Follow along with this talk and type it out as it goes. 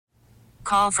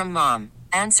Call from mom.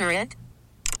 Answer it.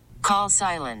 Call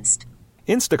silenced.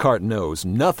 Instacart knows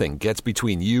nothing gets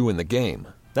between you and the game.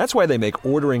 That's why they make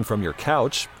ordering from your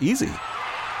couch easy.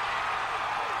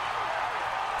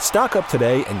 Stock up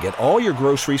today and get all your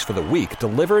groceries for the week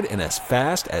delivered in as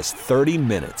fast as 30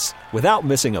 minutes without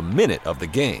missing a minute of the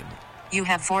game. You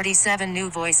have 47 new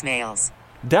voicemails.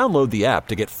 Download the app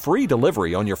to get free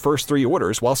delivery on your first 3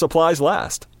 orders while supplies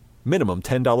last. Minimum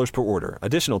 $10 per order.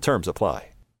 Additional terms apply.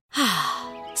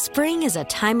 Spring is a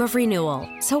time of renewal,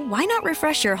 so why not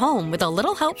refresh your home with a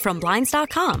little help from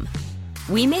Blinds.com?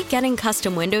 We make getting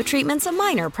custom window treatments a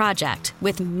minor project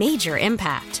with major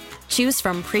impact. Choose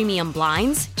from premium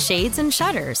blinds, shades, and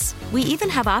shutters. We even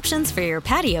have options for your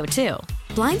patio, too.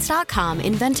 Blinds.com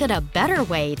invented a better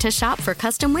way to shop for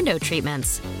custom window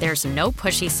treatments. There's no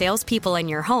pushy salespeople in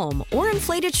your home or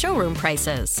inflated showroom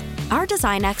prices. Our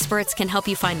design experts can help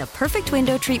you find the perfect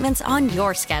window treatments on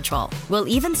your schedule. We'll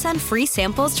even send free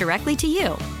samples directly to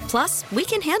you. Plus, we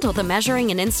can handle the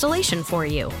measuring and installation for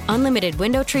you. Unlimited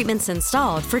window treatments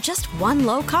installed for just one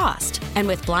low cost. And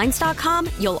with Blinds.com,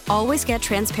 you'll always get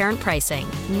transparent pricing.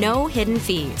 No hidden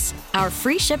fees. Our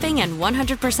free shipping and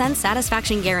 100%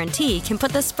 satisfaction guarantee can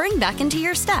put the spring back into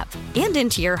your step and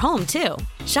into your home, too.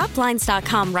 Shop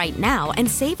Blinds.com right now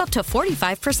and save up to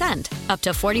 45%. Up to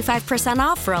 45%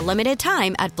 off for a limited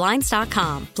time at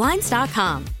Blinds.com.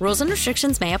 Blinds.com. Rules and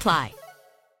restrictions may apply.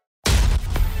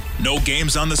 No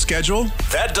games on the schedule?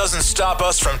 That doesn't stop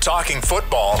us from talking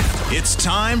football. It's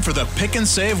time for the Pick and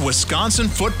Save Wisconsin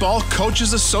Football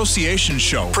Coaches Association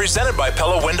Show, presented by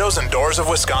Pella Windows and Doors of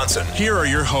Wisconsin. Here are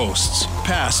your hosts,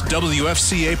 past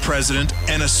WFCA president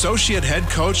and associate head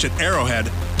coach at Arrowhead,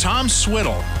 Tom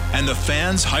Swiddle, and the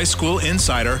Fans High School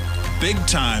insider,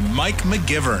 big-time Mike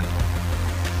McGivern.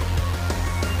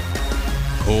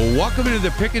 Welcome to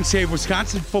the Pick and Save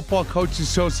Wisconsin Football Coaches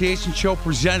Association Show,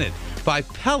 presented by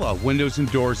Pella Windows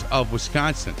and Doors of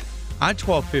Wisconsin. On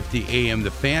 1250 AM,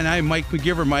 The Fan, I'm Mike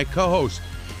McGivern. My co-host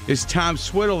is Tom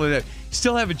Swiddle, and I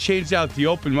still haven't changed out the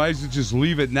open. Might as well just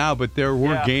leave it now, but there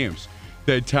were games.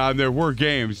 There were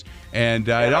games. And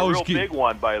it always a real big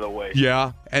one, by the way.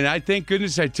 Yeah, and I thank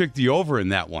goodness I took the over in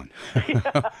that one.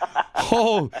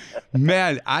 Oh,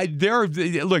 man. There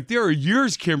are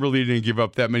years Kimberly didn't give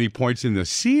up that many points in the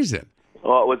season.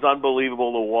 Well, it was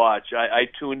unbelievable to watch. I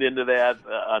tuned into that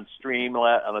on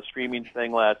a streaming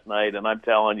thing last night, and I'm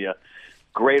telling you,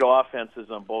 great offenses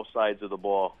on both sides of the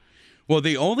ball. Well,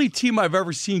 the only team I've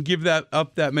ever seen give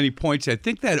up that many points, I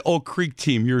think that Oak Creek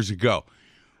team years ago.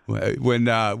 When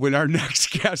our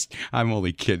next guest, I'm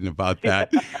only kidding about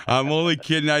that. I'm only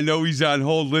kidding. I know he's on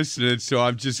hold listening, so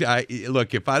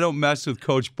look, if I don't mess with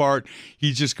Coach Bart,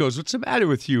 he just goes, "What's the matter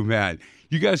with you, man?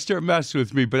 You got to start messing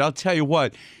with me." But I'll tell you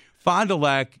what, Fond du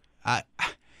Lac, I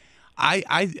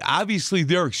obviously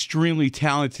they're extremely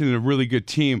talented and a really good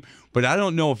team, but I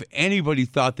don't know if anybody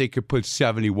thought they could put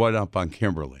 71 up on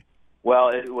Kimberly. Well,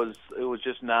 it was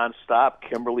just nonstop.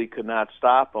 Kimberly could not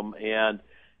stop them, and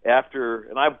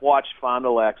I've watched Fond du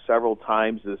Lac several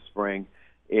times this spring,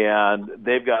 and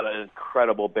they've got an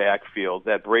incredible backfield.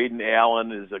 That Braden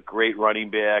Allen is a great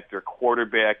running back. Their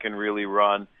quarterback can really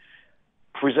run.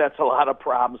 Presents a lot of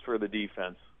problems for the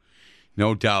defense.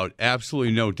 No doubt,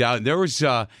 absolutely no doubt. There was,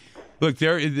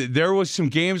 there was some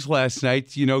games last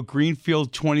night. You know,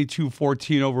 Greenfield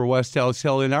 22-14 over West Ellis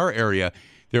Hill in our area.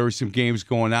 There were some games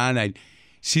going on. I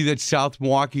see that South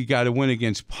Milwaukee got a win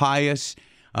against Pius.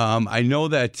 I know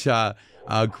that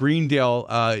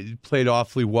Greendale played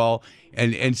awfully well,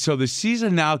 and so the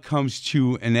season now comes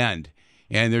to an end,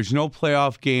 and there's no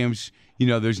playoff games. You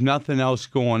know, there's nothing else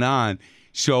going on.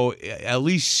 So at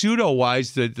least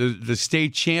pseudo-wise, the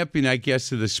state champion, I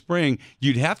guess, of the spring,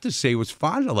 you'd have to say was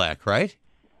Fond du Lac, right?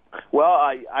 Well,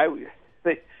 I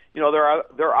think,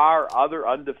 there are other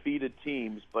undefeated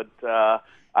teams, but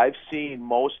I've seen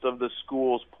most of the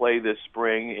schools play this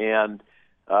spring, and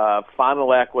Fond du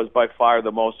Lac was by far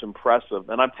the most impressive.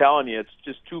 And I'm telling you, it's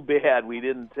just too bad we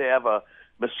didn't have a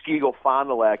Muskego-Fond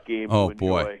du Lac game to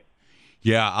enjoy. Boy.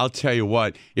 Yeah, I'll tell you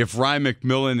what. If Ryan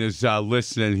McMillan is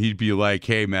listening, he'd be like,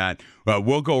 "Hey, man,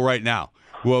 we'll go right now.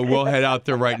 We'll head out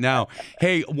there right now."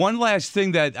 Hey, one last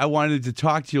thing that I wanted to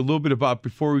talk to you a little bit about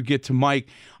before we get to Mike.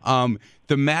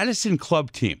 The Madison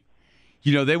Club team.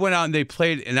 You know, they went out and they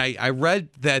played, and I read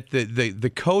that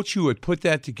the coach who had put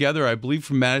that together, I believe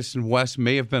from Madison West,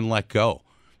 may have been let go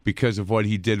because of what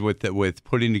he did with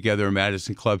putting together a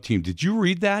Madison Club team. Did you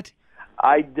read that?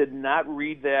 I did not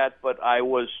read that, but I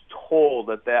was told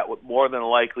that more than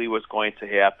likely was going to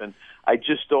happen. I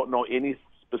just don't know any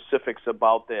specifics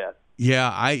about that.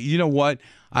 Yeah, you know what?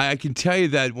 I can tell you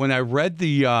that when I read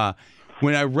the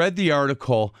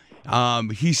article,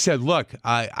 He said, look,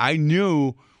 I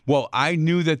knew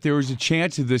that there was a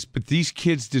chance of this, but these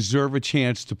kids deserve a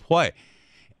chance to play.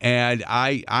 And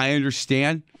I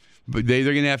understand, but they're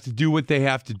going to have to do what they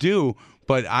have to do.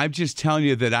 But I'm just telling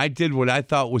you that I did what I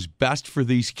thought was best for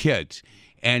these kids.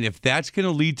 And if that's going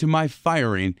to lead to my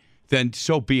firing, then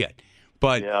so be it.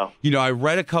 But, I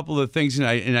read a couple of things, and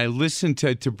I listened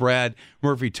to Brad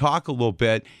Murphy talk a little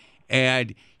bit,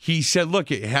 and he said, look,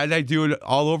 had I do it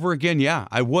all over again, yeah,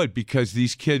 I would, because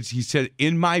these kids, he said,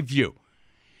 in my view,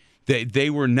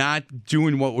 they were not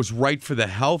doing what was right for the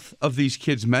health of these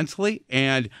kids mentally,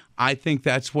 and I think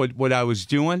that's what I was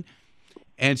doing,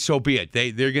 and so be it.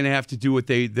 They're going to have to do what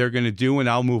they're going to do, and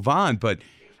I'll move on. But,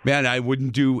 man, I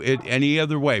wouldn't do it any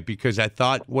other way because I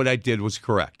thought what I did was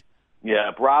correct.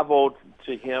 Yeah, bravo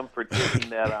to him for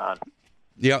taking that on.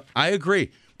 Yeah, I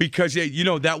agree. Because,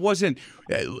 that wasn't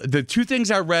the two things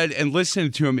I read and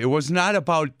listened to him. It was not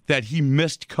about that he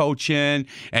missed coaching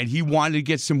and he wanted to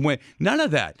get some win. None of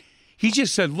that. He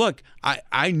just said, look,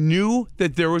 I knew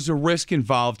that there was a risk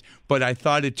involved, but I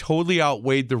thought it totally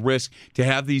outweighed the risk to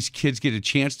have these kids get a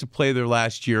chance to play their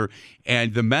last year.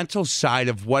 And the mental side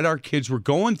of what our kids were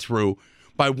going through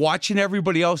by watching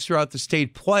everybody else throughout the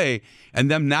state play and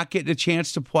them not getting a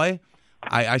chance to play.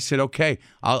 I said, okay,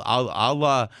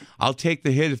 I'll take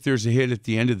the hit if there's a hit at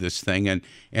the end of this thing, and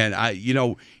I,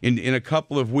 in a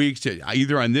couple of weeks,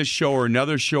 either on this show or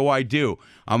another show I do,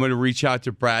 I'm going to reach out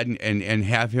to Brad and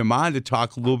have him on to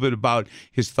talk a little bit about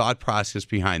his thought process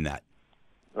behind that.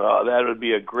 That would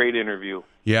be a great interview.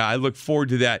 Yeah, I look forward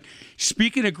to that.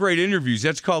 Speaking of great interviews,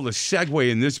 that's called a segue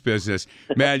in this business.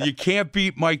 Man, you can't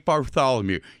beat Mike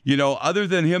Bartholomew. Other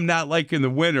than him not liking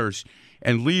the Winners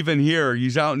and leaving here,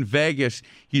 he's out in Vegas.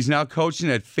 He's now coaching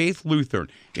at Faith Lutheran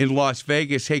in Las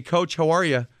Vegas. Hey, Coach, how are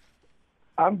you?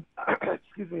 I'm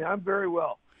very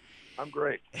well. I'm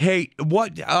great. Hey,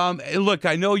 what? Look,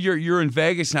 I know you're in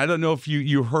Vegas, and I don't know if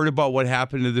you heard about what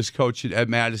happened to this coach at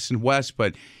Madison West,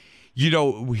 but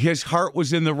his heart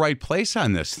was in the right place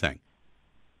on this thing.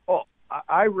 Oh,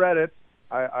 I read it.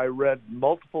 I read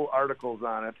multiple articles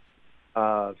on it.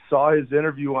 Saw his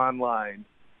interview online.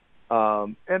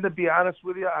 And to be honest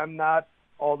with you, I'm not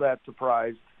all that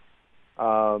surprised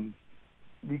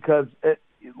because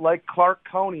like Clark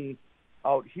County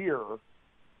out here,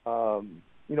 and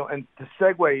to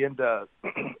segue into,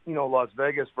 Las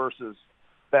Vegas versus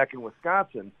back in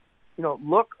Wisconsin,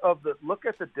 look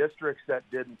at the districts that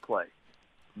didn't play: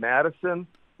 Madison,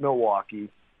 Milwaukee,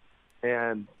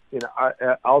 and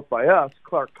out by us,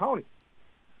 Clark County.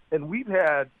 And we've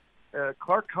had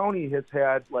Clark County has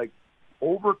had like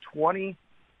over 20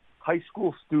 high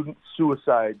school student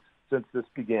suicides since this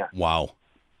began. Wow.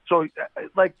 So,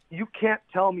 you can't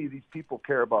tell me these people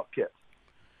care about kids.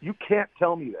 You can't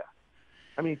tell me that.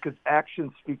 I mean, because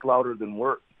actions speak louder than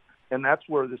words. And that's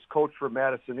where this coach for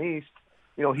Madison East,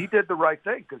 he did the right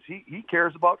thing because he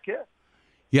cares about kids.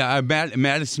 Yeah,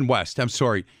 Madison West. I'm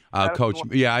sorry, Coach.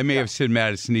 West. Yeah, I may have said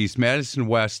Madison East. Madison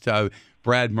West,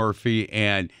 Brad Murphy.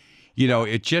 And,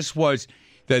 it just was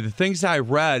the things I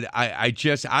read, I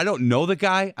don't know the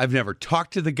guy. I've never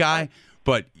talked to the guy.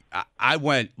 But I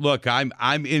went, look, I'm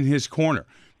in his corner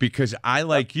because I,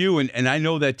 like you, and I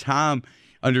know that Tom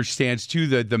understands, too,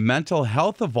 the mental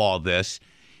health of all this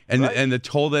and, right. and the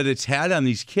toll that it's had on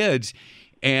these kids.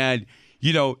 And,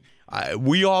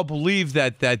 we all believe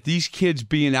that these kids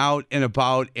being out and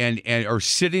about and are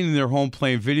sitting in their home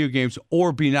playing video games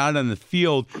or being out on the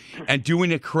field and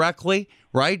doing it correctly,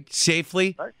 right,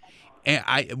 safely. Right. And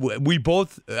we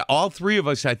both, all three of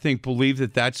us, I think, believe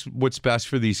that that's what's best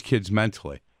for these kids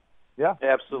mentally. Yeah,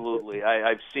 absolutely.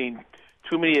 I've seen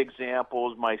too many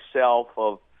examples myself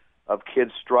of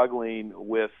kids struggling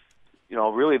with,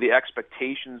 really the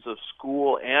expectations of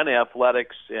school and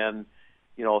athletics, and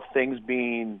things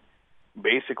being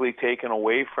basically taken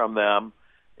away from them,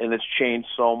 and it's changed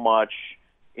so much.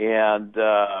 And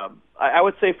I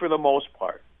would say for the most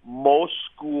part, most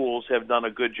schools have done a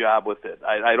good job with it.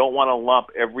 I don't want to lump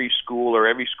every school or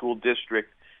every school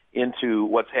district into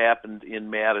what's happened in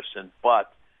Madison,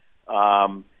 but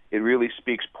it really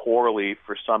speaks poorly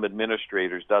for some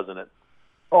administrators, doesn't it?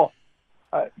 Oh,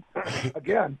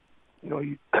 again,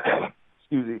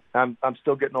 excuse me, I'm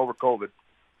still getting over COVID,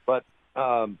 but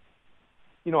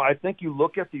I think you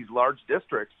look at these large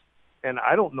districts, and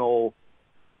I don't know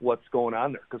what's going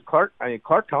on there because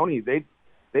Clark County,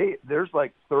 there's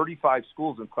like 35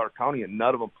 schools in Clark County, and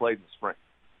none of them played in the spring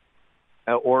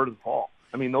or the fall.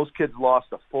 I mean, those kids lost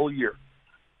a full year,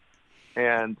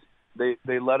 and they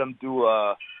let them do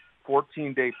a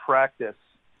 14-day practice,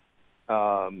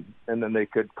 and then they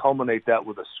could culminate that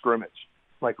with a scrimmage.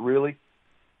 Like, really?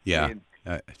 Yeah. I mean,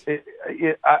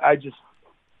 I just,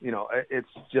 it's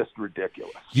just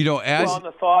ridiculous. And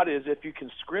the thought is, if you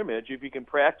can scrimmage, if you can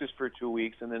practice for 2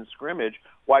 weeks and then scrimmage,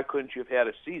 why couldn't you have had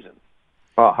a season?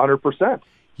 100%.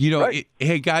 Right.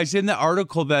 Hey guys, in the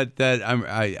article that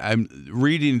I'm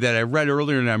reading, that I read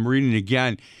earlier and I'm reading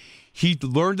again, he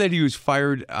learned that he was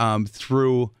fired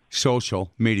through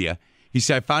social media. He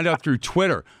said, I found out through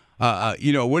Twitter.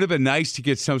 It would have been nice to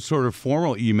get some sort of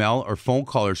formal email or phone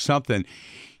call or something.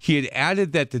 He had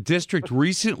added that the district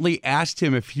recently asked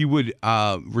him if he would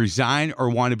resign or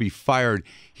want to be fired.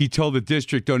 He told the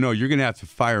district, oh, no, you're going to have to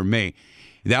fire me.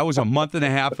 That was a month and a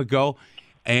half ago,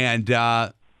 and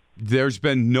there's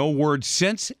been no word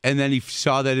since. And then he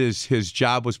saw that his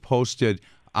job was posted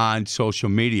on social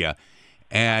media,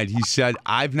 and he said,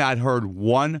 I've not heard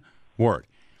one word.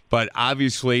 But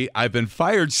obviously, I've been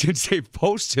fired since they've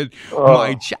posted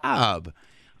my job.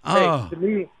 Hey,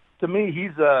 to me,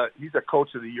 he's a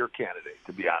coach of the year candidate.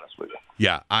 To be honest with you.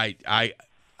 Yeah, I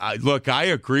look. I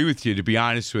agree with you. To be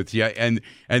honest with you, and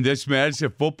this Madison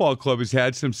Football Club has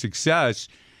had some success,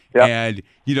 and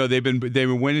they've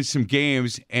been winning some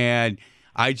games, and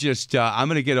I just I'm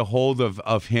going to get a hold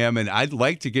of him, and I'd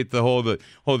like to get the hold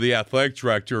of the athletic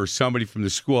director or somebody from the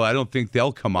school. I don't think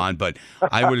they'll come on, but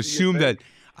I would assume that.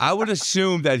 I would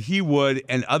assume that he would,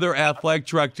 and other athletic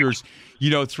directors,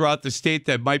 throughout the state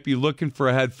that might be looking for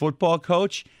a head football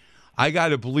coach. I got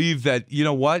to believe that,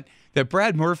 that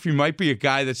Brad Murphy might be a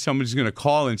guy that somebody's going to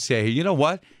call and say, hey, you know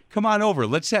what? Come on over.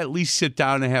 Let's at least sit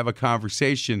down and have a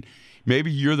conversation.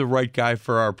 Maybe you're the right guy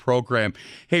for our program.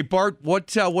 Hey, Bart,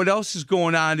 what else is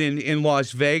going on in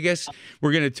Las Vegas?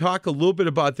 We're going to talk a little bit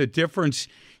about the difference,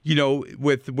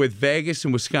 with Vegas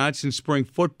and Wisconsin spring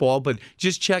football, but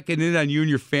just checking in on you and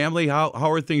your family. How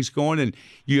are things going? And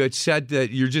you had said that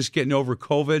you're just getting over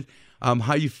COVID.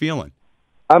 How you feeling?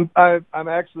 I'm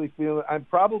actually feeling. I'm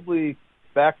probably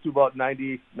back to about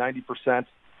 90%.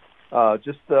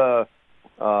 Just the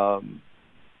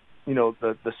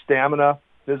stamina,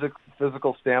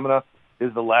 physical stamina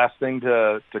is the last thing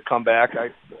to come back.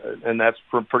 And that's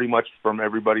pretty much from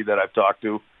everybody that I've talked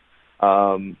to.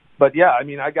 But yeah,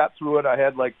 I got through it. I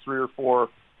had like 3 or 4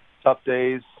 tough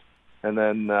days, and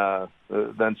then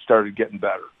started getting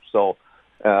better. So,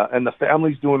 and the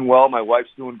family's doing well. My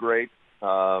wife's doing great.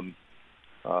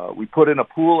 We put in a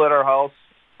pool at our house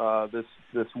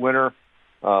this winter,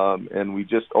 and we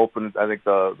just opened. I think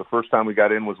the first time we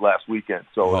got in was last weekend.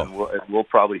 So, and we'll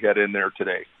probably head in there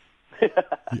today.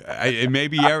 And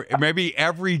maybe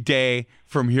every day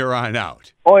from here on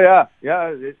out. Oh yeah.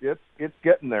 It's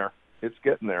getting there. It's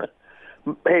getting there.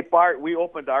 Hey, Bart, we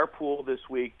opened our pool this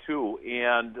week, too,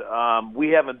 and we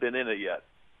haven't been in it yet.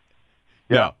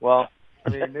 Yeah. Well,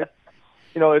 it's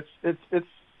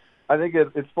I think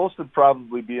it's supposed to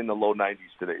probably be in the low 90s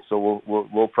today, so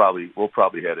we'll probably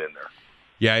head in there.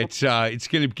 Yeah, it's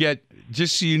going to get,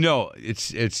 just so you know,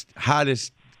 it's hot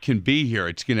as can be here.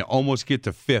 It's going to almost get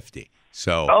to 50.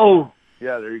 So. Oh,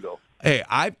 yeah, there you go. Hey,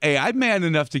 I'm man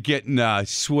enough to get in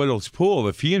Swiddle's pool.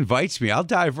 If he invites me, I'll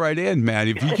dive right in, man.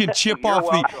 If he can chip off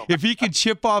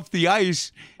the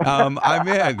ice, I'm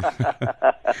in.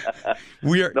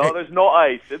 There's no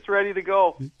ice. It's ready to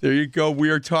go. There you go.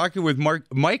 We are talking with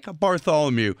Mike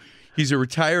Bartholomew. He's a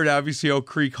retired, obviously, Oak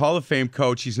Creek Hall of Fame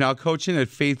coach. He's now coaching at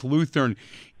Faith Lutheran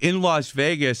in Las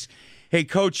Vegas. Hey,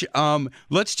 Coach,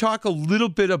 let's talk a little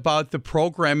bit about the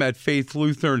program at Faith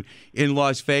Lutheran in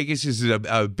Las Vegas. Is it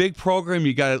a big program?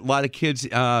 You got a lot of kids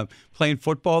playing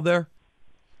football there?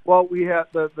 Well, we have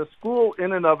the school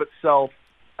in and of itself,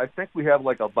 I think we have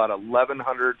like about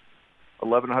 1,100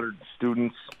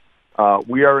 students.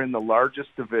 We are in the largest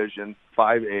division,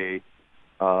 5A,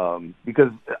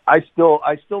 because I still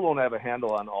don't have a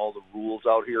handle on all the rules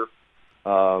out here.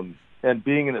 And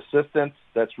being an assistant,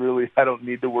 that's really, I don't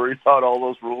need to worry about all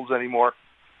those rules anymore.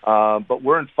 But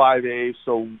we're in 5A,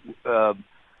 so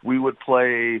we would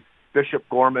play Bishop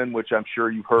Gorman, which I'm sure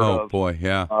you've heard of. Oh, boy,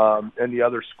 yeah. And the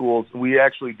other schools. We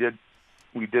actually did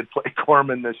play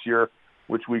Gorman this year,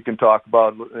 which we can talk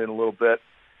about in a little bit.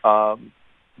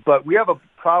 But we have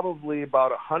probably about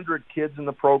 100 kids in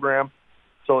the program,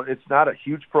 so it's not a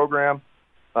huge program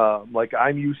like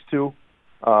I'm used to.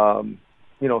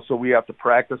 So we have to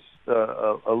practice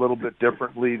a little bit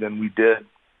differently than we did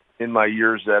in my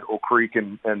years at Oak Creek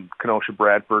and Kenosha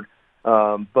Bradford.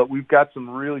 But we've got some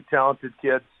really talented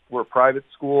kids. We're a private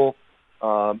school,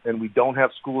 and we don't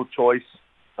have school choice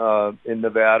in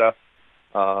Nevada.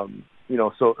 So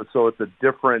it's a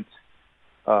different,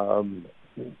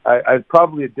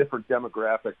 probably a different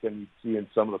demographic than you see in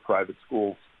some of the private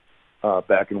schools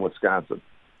back in Wisconsin.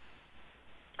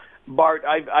 Bart,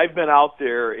 I've been out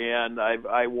there and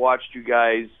I watched you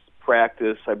guys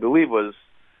practice, I believe was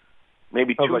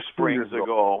maybe two like 2 springs years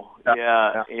ago.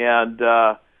 Yeah. And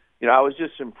I was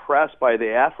just impressed by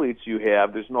the athletes you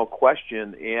have. There's no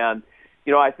question. And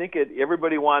I think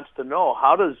everybody wants to know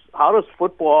how does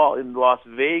football in Las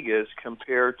Vegas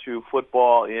compare to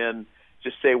football in,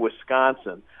 just say,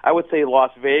 Wisconsin? I would say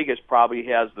Las Vegas probably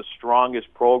has the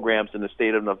strongest programs in the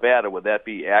state of Nevada. Would that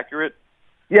be accurate?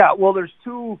 Yeah. Well, there's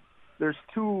two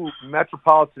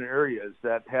metropolitan areas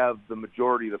that have the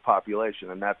majority of the population,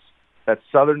 and that's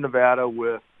Southern Nevada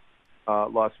with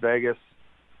Las Vegas,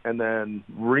 and then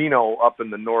Reno up in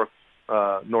the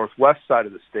northwest side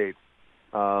of the state.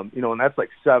 And that's like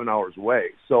 7 hours away.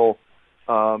 So,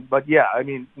 but yeah, I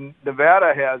mean,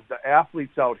 Nevada has the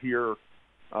athletes out here.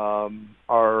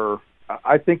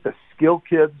 I think the skill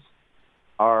kids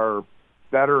are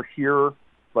better here,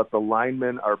 but the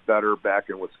linemen are better back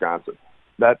in Wisconsin.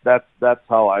 That's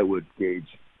how I would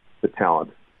gauge the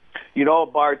talent.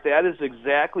 Bart, that is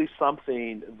exactly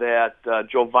something that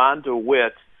Jovan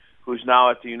DeWitt, who's now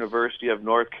at the University of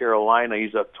North Carolina,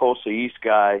 he's a Tulsa East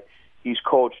guy. He's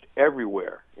coached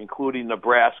everywhere, including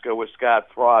Nebraska with Scott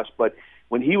Frost. But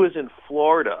when he was in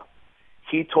Florida,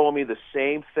 he told me the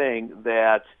same thing,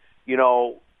 that,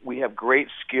 we have great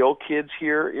skill kids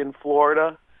here in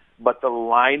Florida, but the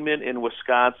linemen in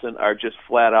Wisconsin are just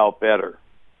flat out better.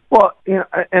 Well,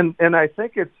 and I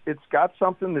think it's got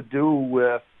something to do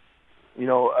with,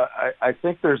 I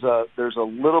think there's a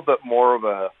little bit more of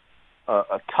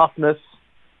a toughness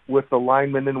with the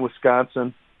linemen in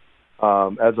Wisconsin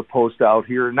as opposed to out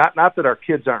here. Not that our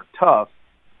kids aren't tough,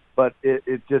 but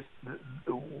it just,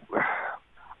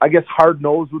 I guess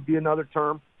hard-nosed would be another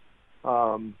term.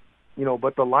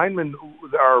 But the linemen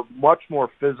are much more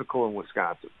physical in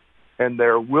Wisconsin, and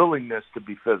their willingness to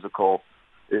be physical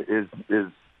is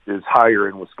higher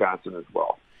in Wisconsin as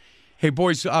well. Hey,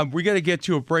 boys, we got to get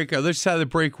to a break. On the other side of the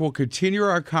break, we'll continue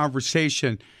our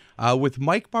conversation with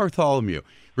Mike Bartholomew,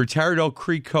 retired Oak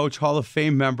Creek coach, Hall of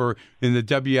Fame member in the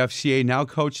WFCA, now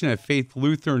coaching at Faith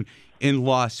Lutheran in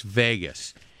Las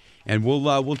Vegas. And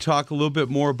we'll talk a little bit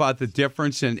more about the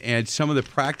difference and some of the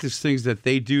practice things that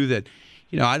they do that,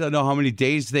 I don't know how many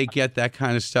days they get, that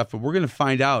kind of stuff. But we're going to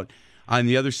find out on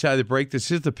the other side of the break. This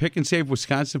is the Pick and Save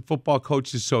Wisconsin Football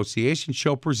Coaches Association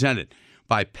show presented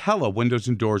by Pella Windows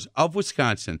and Doors of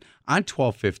Wisconsin on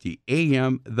 1250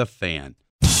 AM The Fan.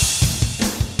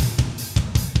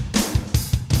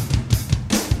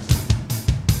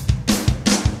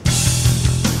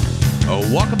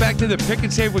 Welcome back to the Pick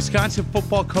and Save Wisconsin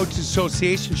Football Coaches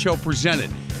Association show presented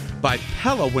by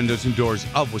Pella Windows and Doors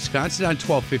of Wisconsin on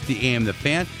 1250 AM The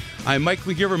Fan. I'm Mike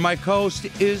McGivern. My co-host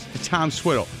is Tom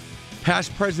Swiddle,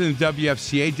 past president of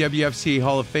WFCA, WFCA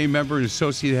Hall of Fame member and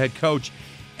associate head coach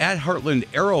at Heartland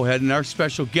Arrowhead. And our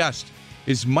special guest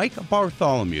is Mike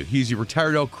Bartholomew. He's a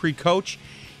retired Oak Creek coach.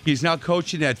 He's now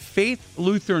coaching at Faith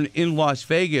Lutheran in Las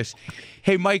Vegas.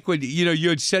 Hey, Mike, you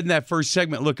had said in that first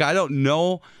segment, look, I don't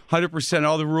know 100%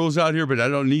 all the rules out here, but I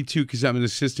don't need to because I'm an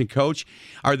assistant coach.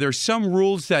 Are there some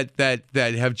rules that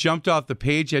have jumped off the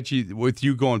page at you with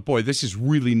you going, boy, this is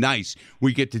really nice,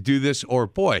 we get to do this, or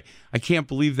boy, I can't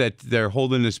believe that they're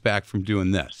holding us back from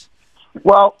doing this?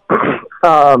 Well,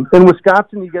 in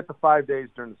Wisconsin, you get the 5 days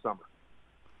during the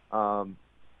summer.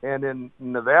 And in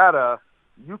Nevada,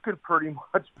 you can pretty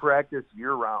much practice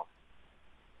year-round.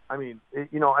 I mean,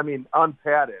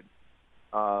 unpadded.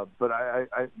 But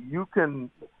you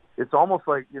can. It's almost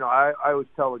like I always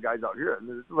tell the guys out here,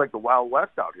 this is like the Wild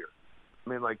West out here. I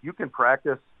mean, like you can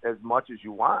practice as much as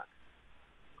you want,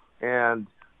 and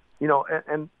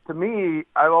and to me,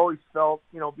 I've always felt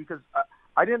because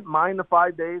I didn't mind the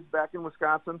 5 days back in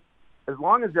Wisconsin, as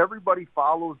long as everybody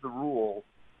follows the rule,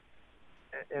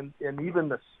 and even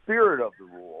the spirit of the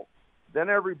rule, then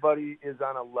everybody is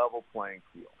on a level playing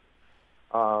field.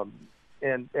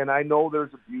 And I know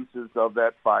there's abuses of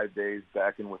that 5 days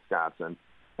back in Wisconsin,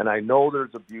 and I know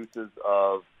there's abuses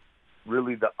of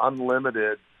really the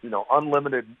unlimited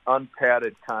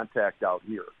unpadded contact out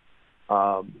here.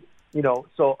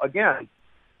 So again,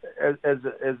 as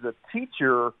a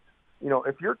teacher,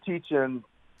 if you're teaching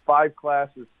 5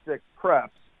 classes, 6 preps,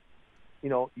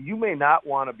 you may not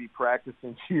want to be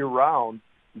practicing year round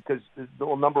because,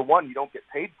 well, number one, you don't get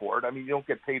paid for it. I mean, you don't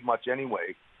get paid much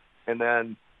anyway. And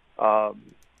then,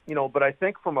 but I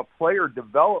think from a player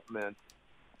development,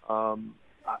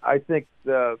 I think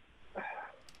the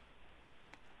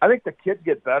kids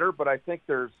get better, but I think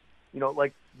there's,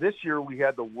 like this year we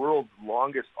had the world's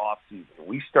longest off season.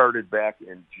 We started back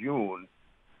in June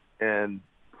and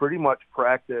pretty much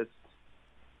practiced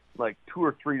like 2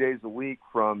 or 3 days a week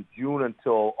from June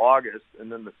until August,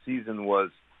 and then the season was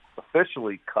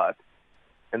officially cut.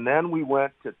 And then we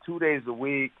went to 2 days a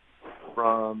week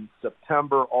from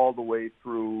September all the way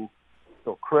through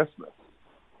till Christmas.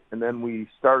 And then we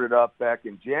started up back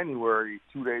in January,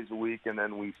 2 days a week, and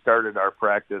then we started our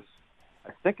practice,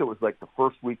 I think it was like the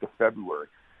first week of February.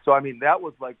 So, I mean, that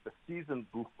was like the season.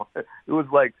 It was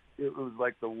like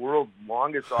the world's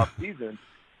longest off season.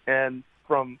 And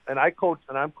I'm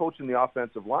coaching the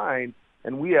offensive line,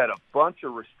 and we had a bunch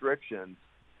of restrictions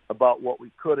about what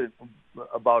we could,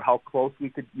 about how close we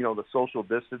could, the social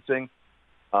distancing.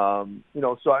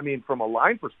 So I mean, from a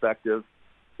line perspective,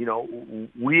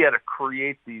 we had to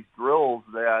create these drills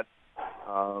that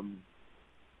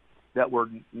were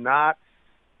not,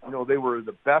 they were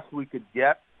the best we could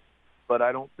get, but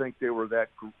I don't think they were that.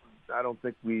 I don't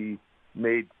think we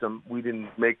didn't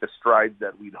make the strides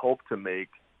that we'd hoped to make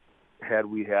had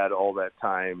we had all that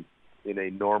time in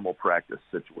a normal practice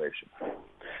situation.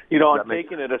 I'm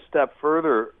taking it a step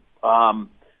further.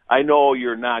 I know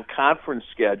your non-conference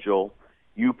schedule.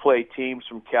 You play teams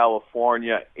from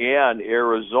California and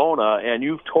Arizona, and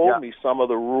you've told me some of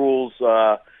the rules,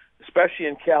 especially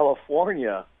in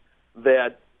California,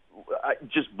 that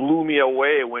just blew me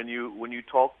away when you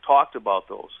talked about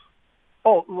those.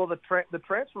 Oh, well, the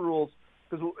transfer rules,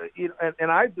 because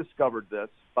and I've discovered this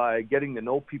by getting to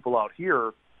know people out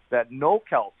here that know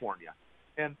California,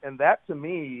 and that to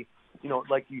me,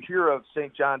 like you hear of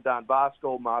St. John, Don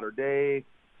Bosco, Mater Dei,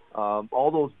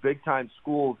 all those big time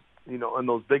schools, and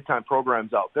those big time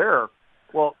programs out there.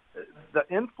 Well, the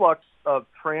influx of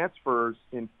transfers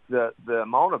in the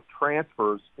amount of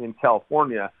transfers in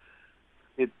California,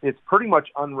 it's pretty much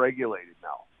unregulated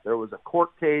now. There was a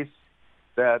court case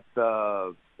that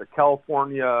the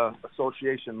California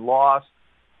Association lost.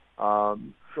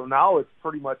 So now it's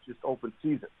pretty much just open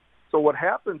season. So what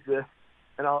happens is,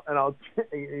 and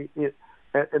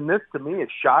this to me is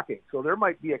shocking. So there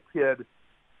might be a kid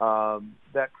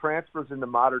that transfers into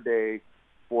Mater Dei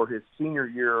for his senior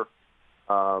year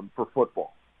for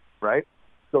football, right?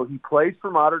 So he plays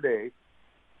for Mater Dei,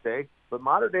 okay? But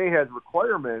Mater Dei has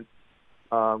requirements,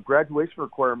 graduation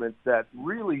requirements that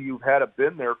really you've had to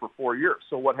been there for 4 years.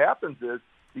 So what happens is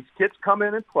these kids come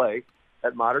in and play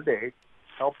at Mater Dei,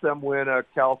 help them win a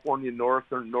California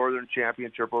Northern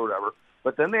championship or whatever.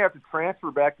 But then they have to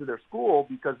transfer back to their school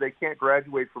because they can't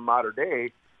graduate from Mater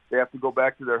Dei. They have to go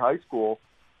back to their high school,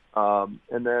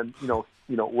 and then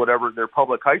whatever their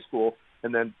public high school,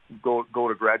 and then go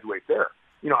to graduate there.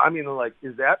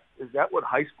 Is that what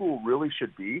high school really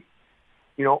should be?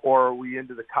 Or are we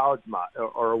into the college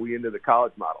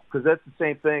model? Because that's the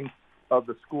same thing of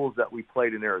the schools that we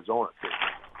played in Arizona too.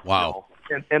 Wow.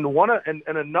 And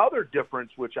another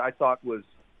difference, which I was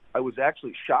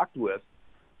actually shocked with,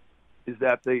 is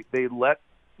that they let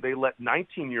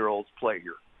 19-year-olds play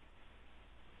here,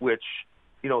 which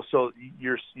so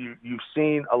you've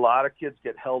seen a lot of kids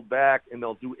get held back, and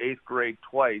they'll do 8th grade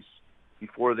twice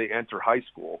before they enter high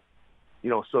school.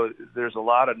 So there's a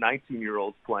lot of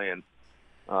 19-year-olds playing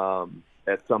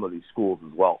at some of these schools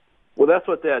as well. Well, that's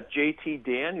what that JT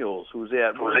Daniels, who's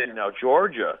at now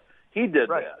Georgia, he did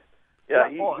right. that. Yeah,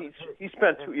 he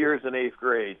spent 2 years in 8th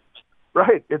grade.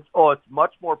 Right. It's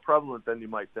much more prevalent than you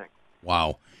might think.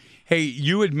 Wow. Hey,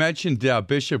 you had mentioned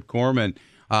Bishop Gorman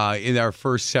in our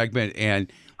first segment,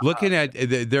 and looking at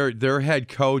their head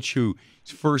coach, who's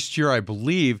first year, I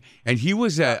believe, and he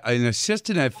was an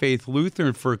assistant at Faith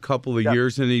Lutheran for a couple of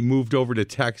years, and he moved over to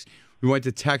Texas. We went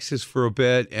to Texas for a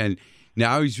bit, and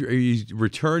now he's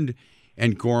returned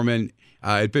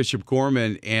at Bishop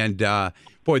Gorman, and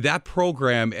boy, that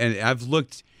program, and I've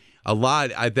looked a lot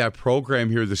at that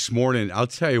program here this morning. I'll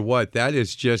tell you what, that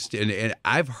is just, and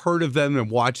I've heard of them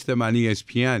and watched them on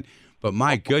ESPN, but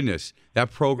my goodness,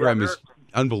 that program is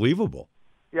unbelievable.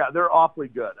 Yeah, they're awfully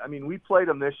good. I mean, we played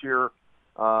them this year.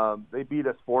 They beat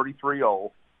us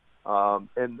 43-0,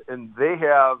 and they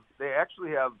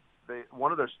actually have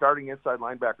one of their starting inside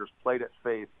linebackers played at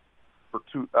Faith for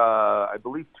 2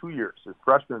 years, his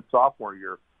freshman and sophomore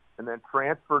year, and then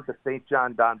transferred to St.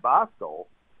 John Don Bosco,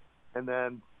 and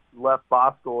then left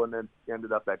Bosco and then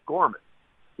ended up at Gorman.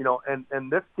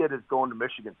 And this kid is going to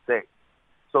Michigan State.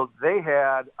 So they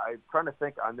had, I'm trying to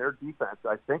think on their defense,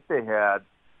 I think they had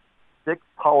 6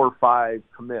 Power 5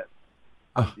 commits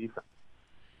on defense.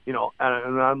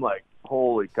 And I'm like,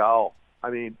 holy cow.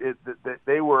 I mean,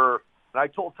 they were, and I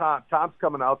told Tom's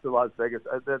coming out to Las Vegas.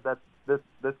 That's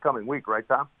this coming week, right,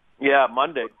 Tom? Yeah,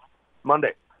 Monday.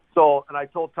 So, and I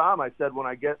told Tom, I said,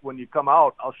 when you come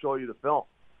out, I'll show you the film.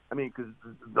 I mean, because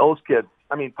those kids,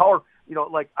 I mean, power,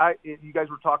 you guys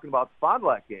were talking about the Fond du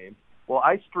Lac game. Well,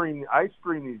 I stream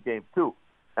these games too.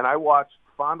 And I watched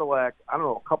Fond du Lac, I don't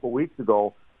know, a couple weeks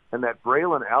ago, and that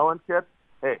Braylon Allen kid,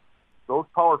 hey, those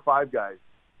Power 5 guys,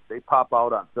 they pop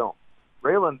out on film.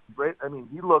 Braylon, I mean,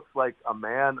 he looks like a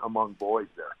man among boys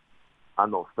there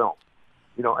on those films.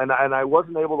 You know, and I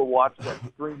wasn't able to watch that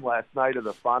stream last night of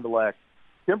the Fond du Lac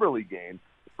Kimberly game,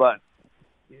 but,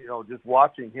 you know, just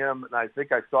watching him, and I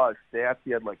think I saw his stats. He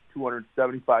had like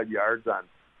 275 yards on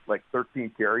like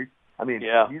 13 carries. I mean,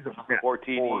 he's a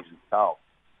 14 cow.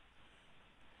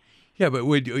 Yeah, but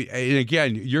and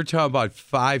again, you're talking about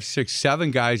 5, 6,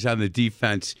 7 guys on the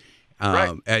defense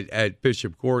at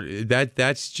Bishop Gorman.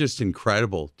 That's just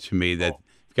incredible to me that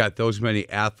you've got those many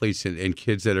athletes and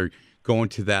kids that are going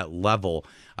to that level.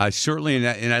 Certainly,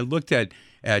 and I looked at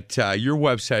your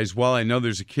website as well. I know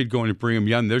there's a kid going to Brigham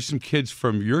Young. There's some kids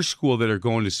from your school that are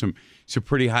going to some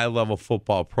pretty high-level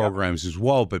football programs as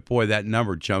well. But, boy, that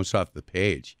number jumps off the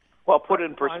page. Well, put it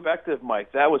in perspective,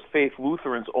 Mike, that was Faith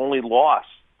Lutheran's only loss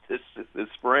this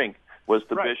spring was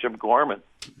to Bishop Gorman.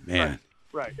 Man.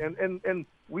 Right. And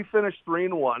we finished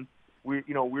 3-1. We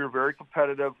were very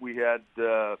competitive. We had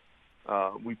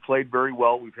we played very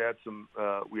well. We've had some.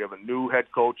 We have a new head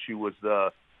coach.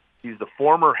 He's the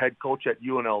former head coach at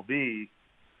UNLV,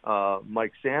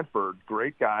 Mike Sanford.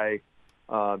 Great guy,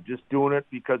 just doing it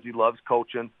because he loves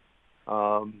coaching,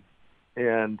 and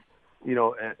we've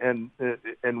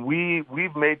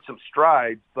made some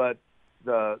strides. But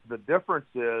the difference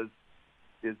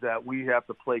is that we have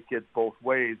to play kids both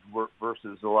ways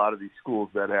versus a lot of these schools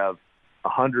that have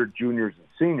 100 juniors and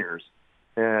seniors.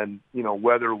 And, you know,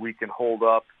 whether we can hold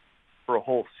up for a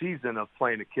whole season of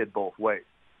playing a kid both ways.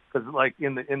 Because, like,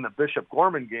 in the Bishop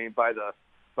Gorman game, by the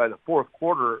fourth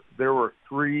quarter, there were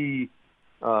three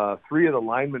of the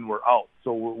linemen were out.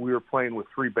 So we were playing with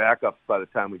 3 backups by the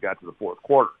time we got to the fourth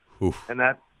quarter. Oof. And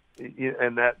that's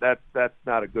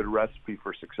not a good recipe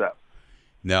for success.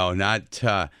 No, not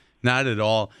at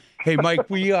all. Hey, Mike,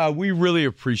 we really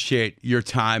appreciate your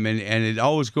time, and it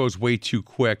always goes way too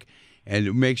quick.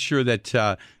 And make sure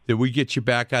that we get you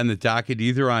back on the docket,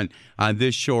 either on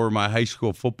this show or my high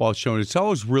school football show. And it's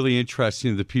always really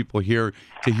interesting to the people here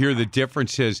to hear the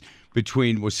differences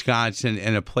between Wisconsin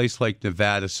and a place like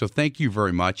Nevada. So thank you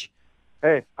very much.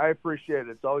 Hey, I appreciate it.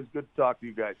 It's always good to talk to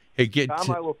you guys. Hey, Tom,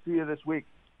 I will see you this week.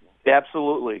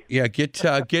 Absolutely. Yeah,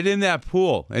 get in that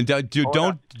pool, and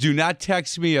do not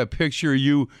text me a picture of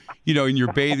you, in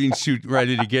your bathing suit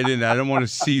ready to get in. I don't want to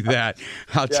see that.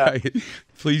 I'll tell you,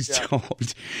 please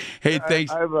don't. Hey,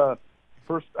 thanks. I'm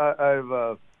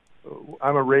a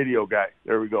radio guy.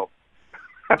 There we go.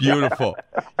 Beautiful.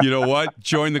 You know what?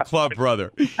 Join the club,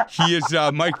 brother. He is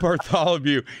Mike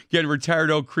Bartholomew, getting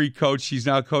retired Oak Creek coach. He's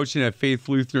now coaching at Faith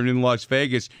Lutheran in Las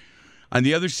Vegas. On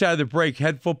the other side of the break,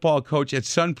 head football coach at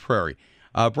Sun Prairie.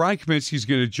 Brian Kaminsky is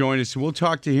going to join us, and we'll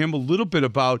talk to him a little bit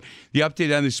about the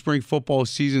update on the spring football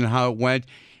season, how it went,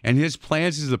 and his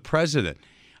plans as the president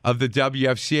of the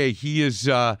WFCA. He is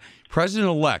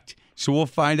president-elect, so we'll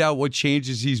find out what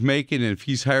changes he's making and if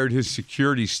he's hired his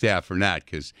security staff or not,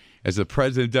 because as the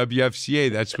president of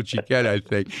WFCA, that's what you get, I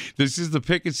think. This is the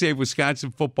Pick and Save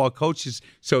Wisconsin Football Coaches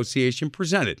Association,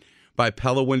 presented by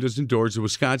Pella Windows and Doors of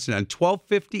Wisconsin on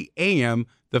 1250 AM,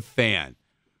 The Fan.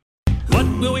 What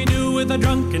will we do with a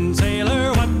drunken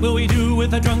sailor? What will we do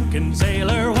with a drunken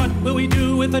sailor? What will we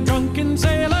do with a drunken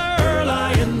sailor?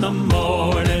 Early in the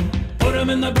morning, put him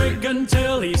in the brig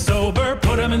until he's sober.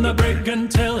 Put him in the brig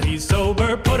until he's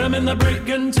sober. Put him in the brig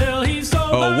until he's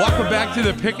sober. Welcome back to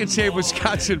the Pick and Save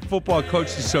Wisconsin Football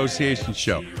Coaches Association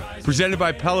show, presented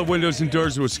by Pella Windows and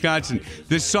Doors of Wisconsin.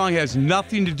 This song has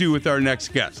nothing to do with our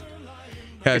next guest.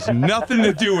 Has nothing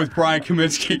to do with Brian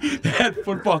Kaminsky, the head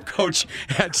football coach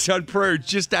at Sun Prairie.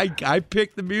 Just I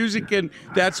picked the music, and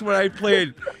that's what I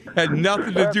played. Had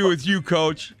nothing to do with you,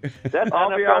 Coach. That's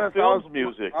NFL Films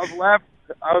music. I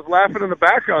was laughing in the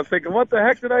background, thinking, "What the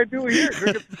heck did I do here?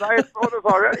 Drinking some diet sodas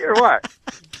already, or what?"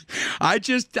 I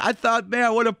thought,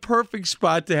 man, what a perfect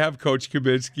spot to have Coach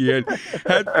Kaminsky in,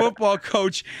 head football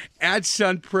coach at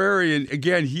Sun Prairie, and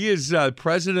again, he is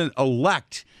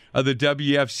president-elect of the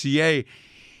WFCA.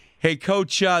 Hey,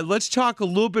 Coach, let's talk a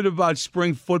little bit about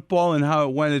spring football and how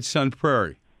it went at Sun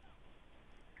Prairie.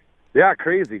 Yeah,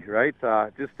 crazy, right?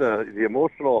 Just the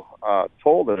emotional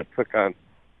toll that it took on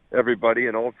everybody,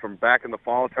 from back in the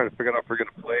fall trying to figure out if we're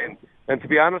going to play. And to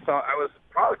be honest, I was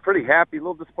probably pretty happy, a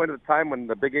little disappointed at the time when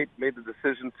the Big Eight made the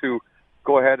decision to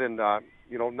go ahead and,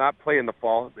 not play in the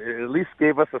fall. It at least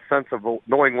gave us a sense of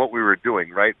knowing what we were doing,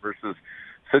 right, versus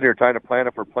sitting here trying to plan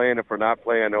if we're playing, if we're not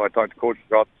playing. I know I talked to coaches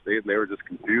throughout the state, and they were just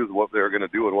confused what they were going to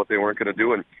do and what they weren't going to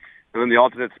do. And then the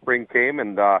alternate spring came,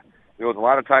 and there was a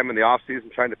lot of time in the off season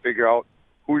trying to figure out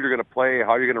who you're going to play,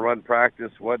 how you're going to run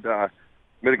practice, what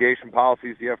mitigation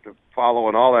policies you have to follow,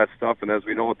 and all that stuff. And as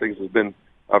we know, things have been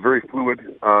very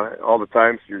fluid all the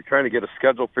time. So you're trying to get a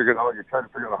schedule figured out. You're trying to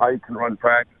figure out how you can run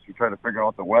practice. You're trying to figure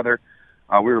out the weather.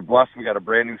 We were blessed. We got a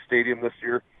brand new stadium this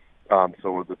year.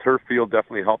 So the turf field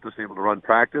definitely helped us able to run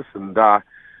practice. And,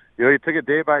 you took it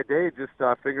day by day, just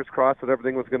fingers crossed that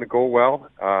everything was going to go well.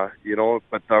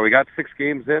 But we got 6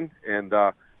 games in. And,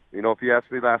 if you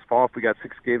asked me last fall if we got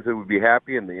 6 games in, we'd be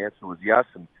happy. And the answer was yes.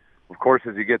 And, of course,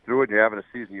 as you get through it and you're having a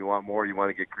season, you want more, you want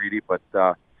to get greedy. But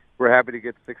we're happy to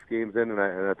get 6 games in, and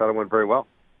I thought it went very well.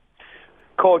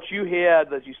 Coach, you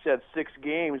had, as you said, 6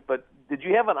 games, but did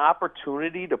you have an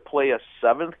opportunity to play a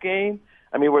 7th game?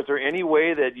 I mean, was there any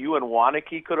way that you and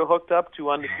Waunakee could have hooked up 2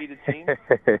 undefeated teams?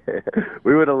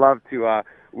 We would have loved to.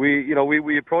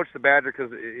 We approached the Badger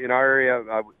because in our area,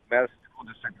 Madison School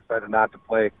District decided not to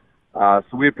play. So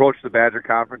we approached the Badger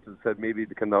Conference and said maybe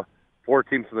can the 4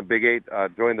 teams from the Big 8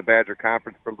 join the Badger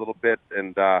Conference for a little bit,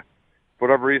 and for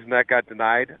whatever reason that got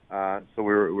denied. So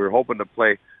we were hoping to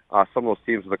play some of those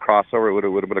teams with a crossover. It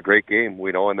would have been a great game,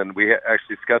 and then we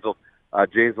actually scheduled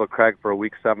Janesville Craig for a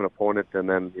Week 7 opponent, and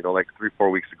then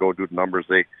 3-4 weeks ago, due to numbers,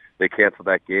 they canceled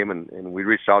that game, and we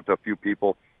reached out to a few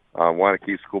people.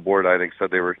 Waunakee School Board, I think,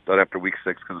 said they were done after Week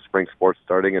 6 because of spring sports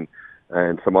starting,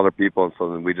 and some other people, and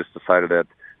so then we just decided that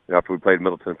after we played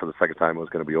Middleton for the second time, it was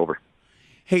going to be over.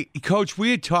 Hey, Coach,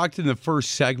 we had talked in the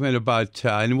first segment about,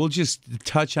 and we'll just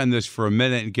touch on this for a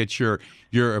minute and get your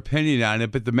opinion on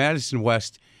it, but the Madison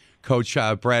West coach,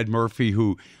 Brad Murphy,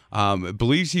 who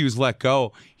believes he was let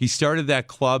go, he started that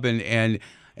club, and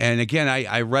again,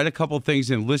 I read a couple of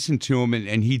things and listened to him,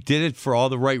 and he did it for all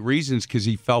the right reasons because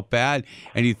he felt bad,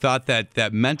 and he thought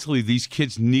that mentally these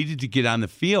kids needed to get on the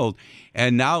field,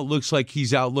 and now it looks like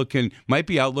he's might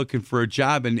be out looking for a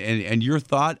job, and your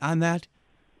thought on that?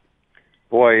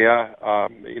 Boy, yeah.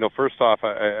 First off,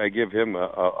 I give him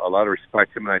a lot of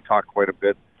respect. Him and I talk quite a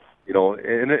bit.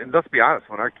 And let's be honest,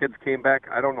 when our kids came back,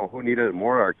 I don't know who needed it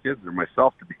more, our kids or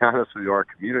myself, to be honest with you, our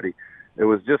community. It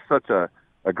was just such a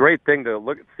great thing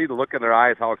to see the look in their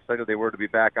eyes, how excited they were to be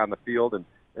back on the field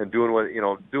and doing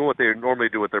what they normally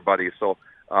do with their buddies. So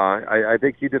I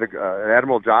think he did an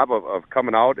admirable job of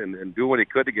coming out and doing what he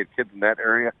could to get kids in that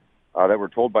area that were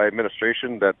told by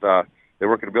administration that they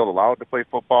weren't going to be able to allow it to play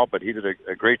football, but he did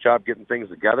a great job getting things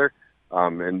together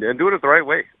and doing it the right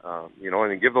way,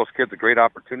 and give those kids a great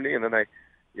opportunity. And then I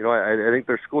think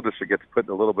their school district gets put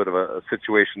in a little bit of a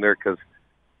situation there because,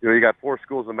 you got 4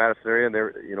 schools in the Madison area, and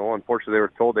they're, unfortunately they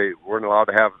were told they weren't allowed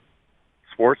to have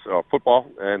sports, football,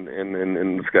 and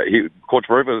Coach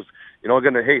Murphy was,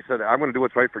 said, I'm going to do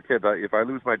what's right for kids. If I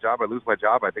lose my job, I lose my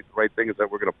job. I think the right thing is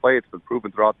that we're going to play. It's been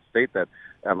proven throughout the state that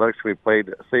athletics can be played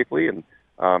safely, and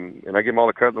I give him all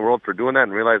the credit in the world for doing that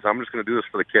and realized I'm just going to do this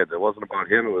for the kids. It wasn't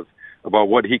about him. It was about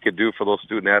what he could do for those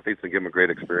student athletes and give them a great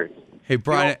experience. Hey,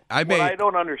 Brian, what I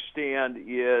don't understand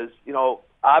is,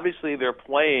 obviously they're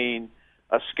playing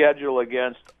a schedule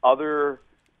against other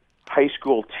high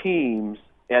school teams,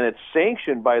 and it's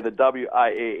sanctioned by the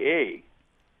WIAA.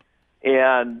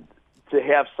 And to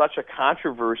have such a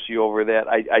controversy over that,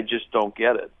 I just don't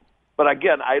get it. But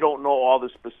again, I don't know all the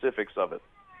specifics of it.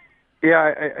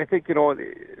 Yeah, I think,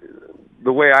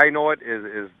 the way I know it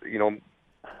is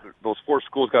those 4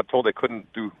 schools got told they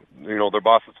couldn't do, their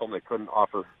bosses told them they couldn't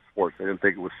offer sports. They didn't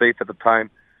think it was safe at the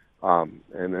time.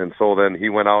 And so then he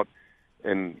went out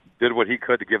and did what he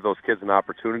could to give those kids an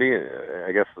opportunity.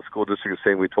 I guess the school district is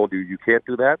saying, we told you can't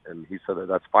do that. And he said,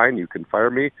 that's fine. You can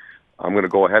fire me. I'm going to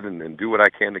go ahead and do what I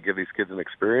can to give these kids an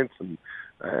experience. And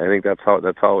I think that's how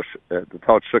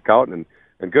it shook out. And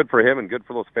good for him and good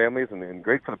for those families and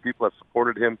great for the people that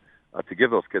supported him to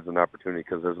give those kids an opportunity.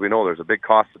 Because as we know, there's a big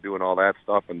cost to doing all that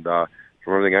stuff. And from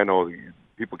everything I know,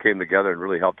 people came together and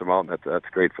really helped him out, and that's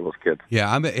great for those kids.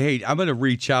 Yeah, I'm going to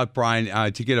reach out,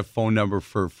 Brian, to get a phone number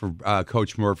for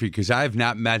Coach Murphy because I have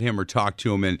not met him or talked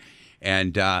to him,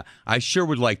 and I sure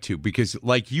would like to because,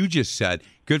 like you just said,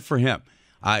 good for him.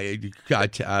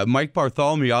 Mike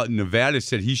Bartholomew out in Nevada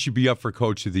said he should be up for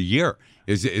Coach of the Year.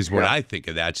 Is what I think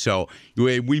of that. So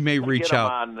we may reach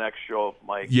out on the next show,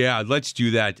 Mike. Yeah, let's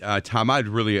do that, Tom.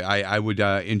 I would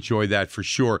enjoy that for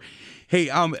sure. Hey,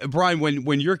 Brian,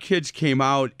 when your kids came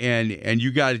out and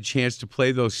you got a chance to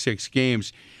play those 6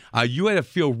 games, you had to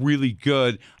feel really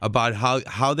good about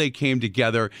how they came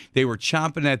together. They were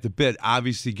chomping at the bit,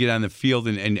 obviously, get on the field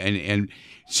and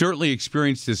certainly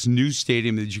experience this new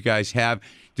stadium that you guys have.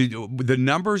 Did the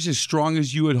numbers as strong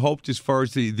as you had hoped as far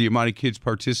as the amount of kids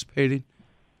participating?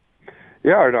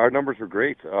 Yeah, our numbers were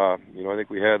great. I think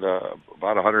we had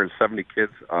about 170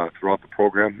 kids throughout the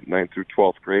program, 9th through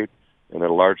 12th grade. And at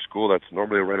a large school, that's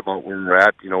normally right about where we're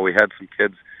at. We had some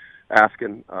kids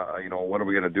asking, what are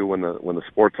we going to do when the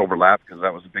sports overlap? Because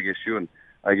that was a big issue. And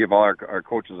I give all our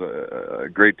coaches a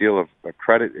great deal of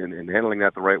credit in handling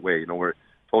that the right way. You know, we're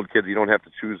told kids you don't have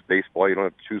to choose baseball, you don't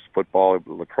have to choose football,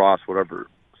 lacrosse, whatever,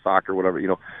 soccer, whatever. You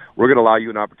know, we're going to allow you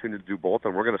an opportunity to do both,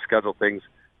 and we're going to schedule things.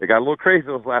 They got a little crazy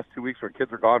those last 2 weeks where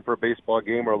kids are gone for a baseball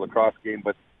game or a lacrosse game,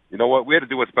 but you know what? We had to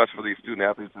do what's best for these student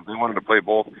athletes. If they wanted to play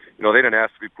both, you know, they didn't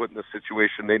ask to be put in this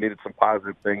situation. They needed some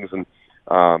positive things, and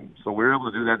so we were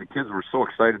able to do that. The kids were so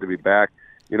excited to be back.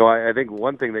 You know, I think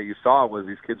one thing that you saw was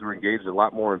these kids were engaged a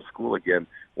lot more in school again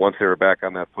once they were back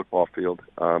on that football field.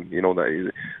 You know,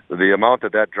 the amount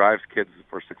that drives kids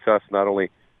for success, not only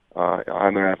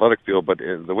on their athletic field, but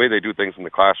the way they do things in the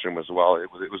classroom as well. It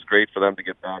was great for them to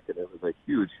get back, and it was a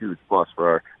huge, huge plus for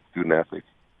our student athletes.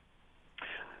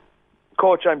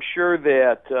 Coach, I'm sure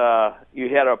that you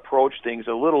had to approach things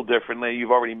a little differently.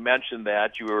 You've already mentioned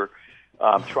that you were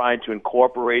trying to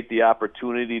incorporate the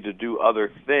opportunity to do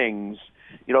other things.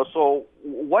 You know, so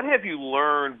what have you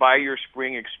learned by your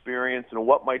spring experience, and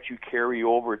what might you carry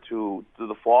over to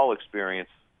the fall experience?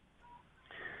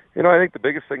 You know, I think the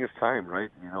biggest thing is time, right?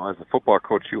 You know, as a football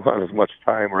coach, you want as much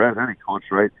time, or as any coach,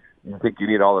 right? You think you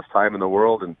need all this time in the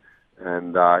world, and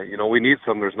you know, we need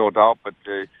some, there's no doubt, but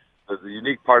the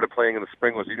unique part of playing in the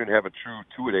spring was you didn't have a true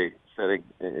two-a-day setting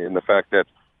in the fact that,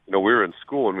 you know, we were in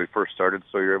school when we first started,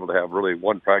 so you're able to have really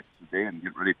one practice a day and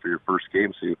get ready for your first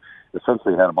game. So you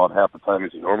essentially had about half the time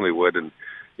as you normally would. And,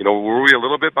 you know, were we a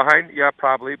little bit behind? Yeah,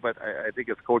 probably. But I think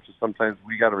as coaches, sometimes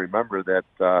we got to remember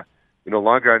that, you know,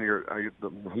 longer on the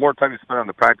more time you spend on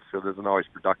the practice field isn't always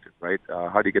productive, right?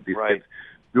 How do you get these kids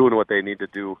doing what they need to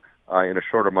do in a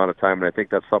short amount of time? And I think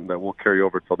that's something that we'll carry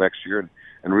over till next year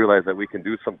and realize that we can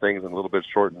do some things in a little bit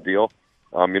shortened deal.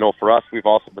 You know, for us, we've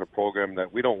also been a program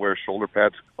that we don't wear shoulder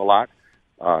pads a lot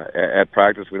at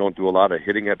practice. We don't do a lot of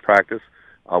hitting at practice.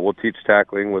 We'll teach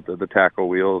tackling with the tackle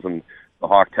wheels and the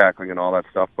hawk tackling and all that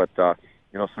stuff. But,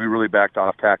 you know, so we really backed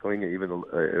off tackling, even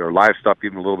or live stuff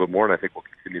even a little bit more, and I think we'll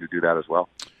continue to do that as well.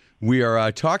 We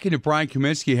are talking to Brian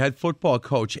Kaminsky, head football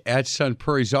coach at Sun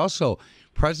Prairie. He's also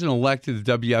president-elect of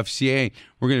the WFCA.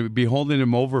 We're going to be holding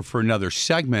him over for another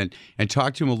segment and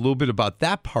talk to him a little bit about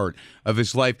that part of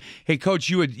his life. Hey, Coach,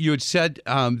 you had said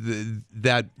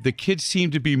that the kids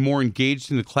seemed to be more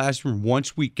engaged in the classroom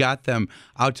once we got them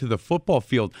out to the football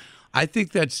field. I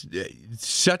think that's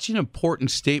such an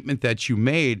important statement that you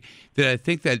made that I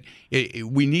think that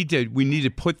we need to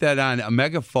put that on a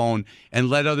megaphone and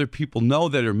let other people know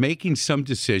that are making some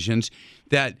decisions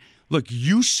that, look,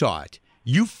 you saw it.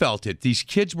 You felt it. These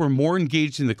kids were more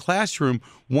engaged in the classroom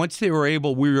once we were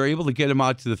able to get them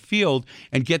out to the field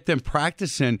and get them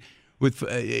practicing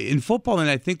in football.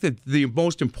 And I think that the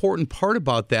most important part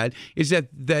about that is that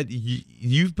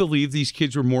you believe these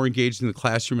kids were more engaged in the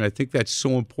classroom. And I think that's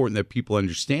so important that people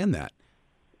understand that.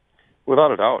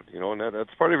 Without a doubt, you know, and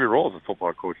that's part of your role as a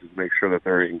football coach is to make sure that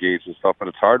they're engaged and stuff. But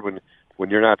it's hard when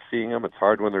you're not seeing them. It's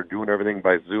hard when they're doing everything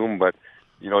by Zoom. But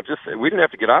you know, we didn't have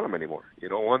to get on them anymore. You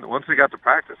know, once we got to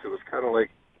practice, it was kind of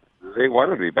like they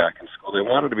wanted to be back in school. They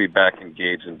wanted to be back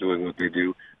engaged and doing what they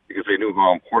do because they knew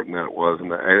how important that was.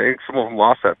 And I think some of them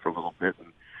lost that for a little bit.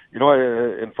 And you know,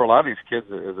 and for a lot of these kids,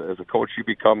 as a coach, you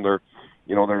become they're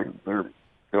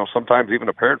sometimes even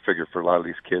a parent figure for a lot of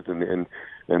these kids. And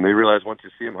they realize once you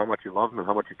see them how much you love them and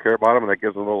how much you care about them, and that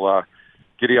gives them a little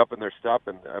giddy up in their step,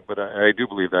 but I do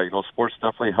believe that, you know, sports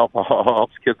definitely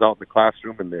helps kids out in the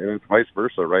classroom, and it's vice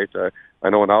versa, right? I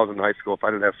know when I was in high school, if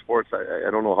I didn't have sports, I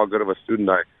don't know how good of a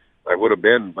student I would have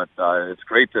been, but it's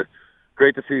great to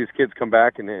see these kids come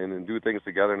back and do things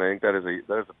together, and I think that is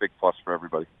a big plus for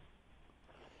everybody.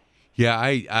 Yeah,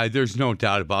 I there's no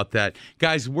doubt about that.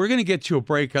 Guys, we're going to get to a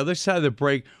break. Other side of the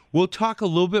break, we'll talk a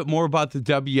little bit more about the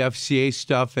WFCA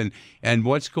stuff and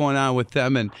what's going on with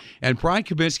them. And Brian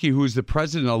Kaminsky, who is the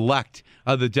president-elect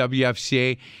of the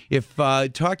WFCA,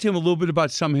 talk to him a little bit about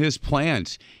some of his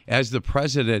plans as the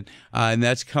president, and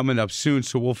that's coming up soon.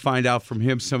 So we'll find out from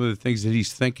him some of the things that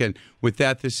he's thinking with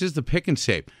that. This is the Pick and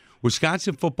Save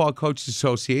Wisconsin Football Coaches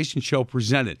Association show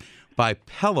presented by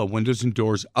Pella Windows and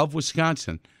Doors of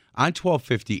Wisconsin on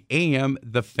 1250 AM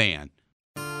The Fan.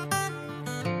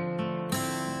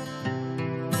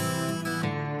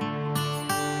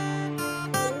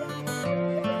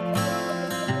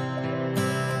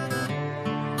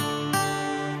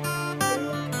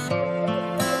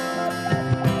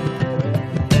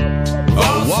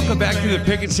 Welcome back to the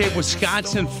Pick and Save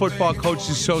Wisconsin Football Coaches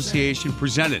Association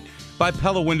presented by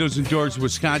Pella Windows and Doors of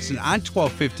Wisconsin on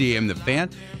 1250 AM The Fan.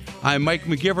 I'm Mike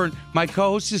McGivern. My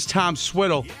co-host is Tom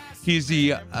Swiddle. He's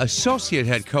the associate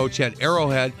head coach at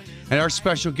Arrowhead. And our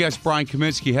special guest, Brian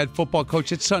Kaminsky, head football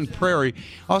coach at Sun Prairie,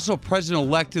 also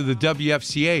president-elect of the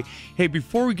WFCA. Hey,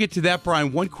 before we get to that,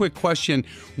 Brian, one quick question.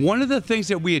 One of the things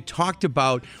that we had talked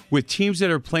about with teams that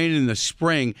are playing in the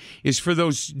spring is for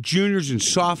those juniors and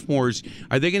sophomores,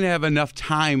 are they going to have enough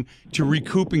time to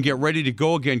recoup and get ready to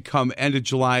go again come end of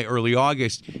July, early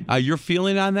August? Your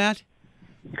feeling on that?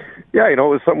 Yeah, it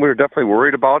was something we were definitely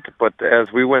worried about, but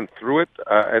as we went through it,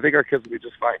 I think our kids will be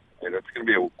just fine. And it's going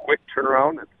to be a quick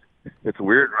turnaround. It's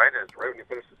weird, right? It's right when you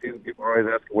finish the season, people are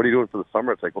always asking, what are you doing for the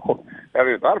summer? It's like, well, I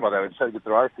haven't even thought about that. We just try to get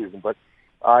through our season. But,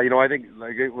 I think,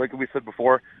 like we said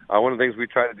before, one of the things we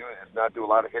try to do is not do a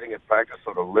lot of hitting at practice,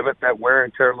 so to limit that wear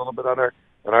and tear a little bit on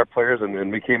our players.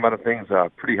 And we came out of things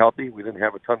pretty healthy. We didn't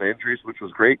have a ton of injuries, which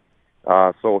was great.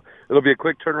 So it'll be a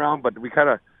quick turnaround, but we kind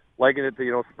of liken it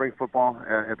to, spring football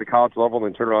at the college level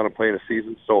and then turn around and play in a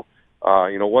season. So,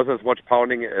 it wasn't as much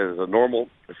pounding as a normal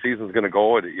season's going to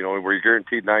go. We're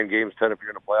guaranteed 9 games, 10 if you're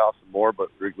in the playoffs and more, but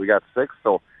we got 6.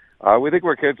 So we think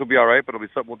our kids will be all right, but it'll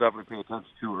be something we'll definitely pay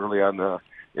attention to early on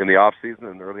in the off season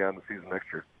and early on in the season next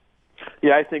year.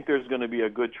 Yeah, I think there's going to be a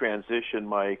good transition,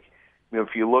 Mike.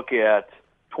 If you look at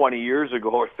 20 years ago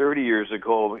or 30 years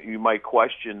ago, you might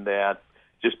question that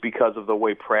just because of the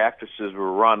way practices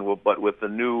were run. But with the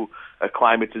new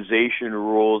acclimatization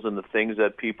rules and the things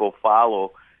that people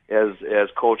follow, as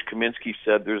Coach Kaminsky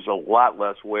said, there's a lot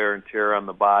less wear and tear on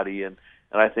the body, and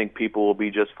I think people will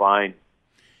be just fine.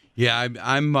 Yeah,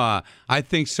 I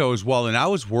think so as well, and I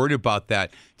was worried about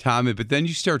that, Tommy. But then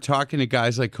you start talking to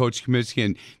guys like Coach Kaminsky,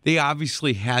 and they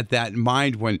obviously had that in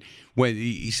mind when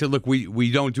he said, "Look,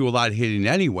 we don't do a lot of hitting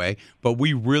anyway, but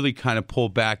we really kind of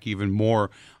pulled back even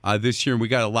more this year, and we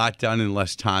got a lot done in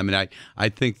less time." And I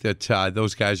think that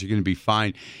those guys are going to be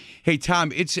fine. Hey,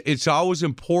 Tom, it's always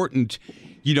important,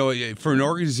 for an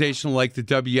organization like the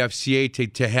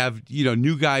WFCA to have,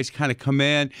 new guys kind of come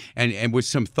in and with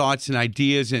some thoughts and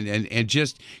ideas and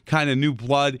just kind of new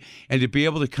blood, and to be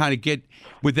able to kind of get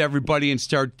with everybody and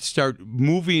start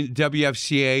moving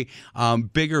WFCA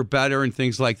bigger, better, and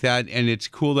things like that. And it's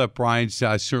cool that Brian's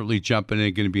certainly jumping in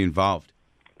and going to be involved.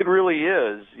 It really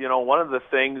is. One of the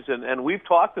things, and we've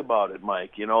talked about it,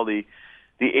 Mike, the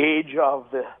age of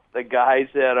the guys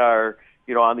that are,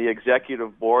 on the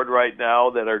executive board right now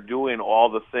that are doing all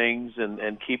the things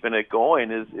and keeping it going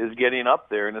is getting up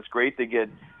there. And it's great to get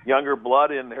younger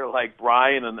blood in there like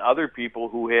Brian and other people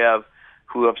who have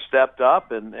stepped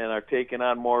up and are taking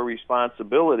on more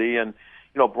responsibility. And,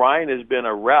 Brian has been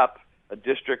a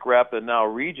district rep and now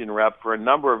region rep for a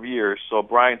number of years. So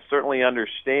Brian certainly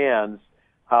understands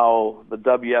how the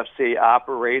WFCA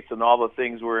operates and all the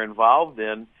things we're involved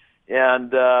in.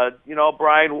 And,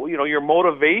 Brian, your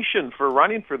motivation for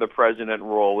running for the president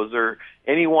role, was there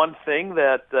any one thing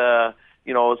that,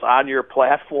 is on your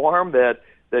platform that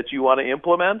you want to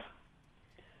implement?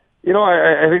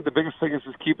 I think the biggest thing is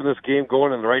just keeping this game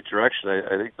going in the right direction.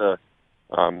 I think the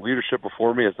leadership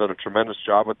before me has done a tremendous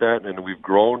job with that, and we've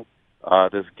grown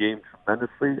this game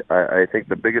tremendously. I think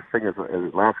the biggest thing is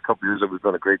in the last couple of years that we've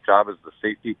done a great job is the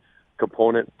safety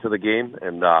component to the game,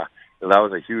 and that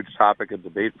was a huge topic of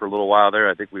debate for a little while there.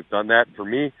 I think we've done that. For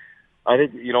me, I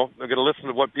think, I'm going to listen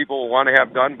to what people want to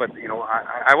have done, but,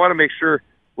 I want to make sure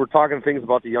we're talking things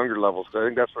about the younger levels, because I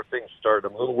think that's where things start.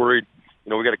 I'm a little worried.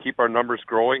 We got to keep our numbers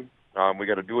growing. We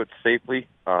got to do it safely.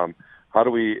 How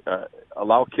do we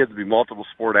allow kids to be multiple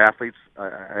sport athletes?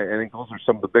 I think those are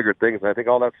some of the bigger things. And I think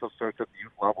all that stuff starts at the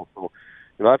youth level. So,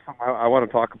 that's something I want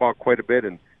to talk about quite a bit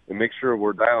and make sure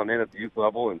we're dialing in at the youth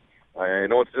level. And I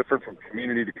know it's different from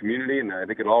community to community, and I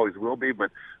think it always will be, but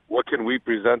what can we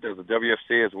present as a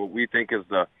WFCA as what we think is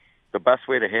the best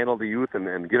way to handle the youth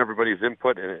and get everybody's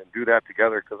input and do that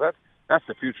together, because that's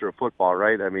the future of football,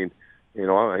 right? I mean,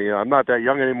 I'm not that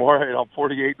young anymore. I'm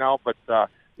 48 now, but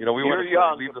we You're want to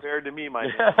young leave compared to me, my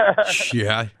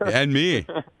Yeah, and me.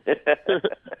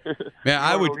 Man,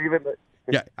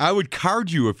 I would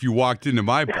card you if you walked into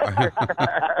my bar.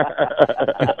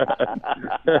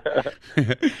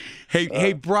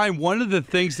 Hey, Brian, one of the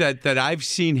things that I've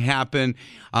seen happen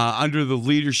under the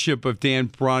leadership of Dan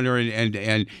Brunner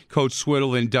and Coach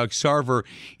Swiddle and Doug Sarver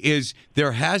is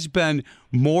there has been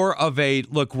more of a,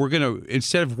 look, we're going to,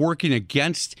 instead of working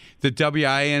against the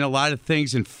WIA and a lot of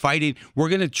things and fighting, we're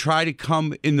going to try to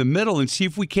come in the middle and see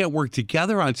if we can't work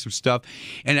together on some stuff.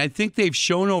 And I think they've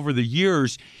shown over the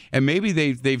years, and maybe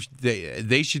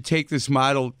they should take this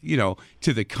model,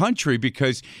 to the country,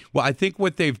 because, well, I think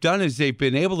what they've done is they've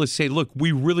been able to say, look,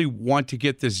 we really want to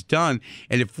get this done.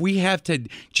 And if we have to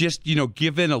just,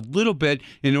 give in a little bit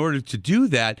in order to do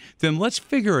that, then let's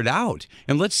figure it out.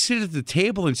 And let's sit at the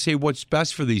table and say what's best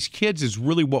best for these kids is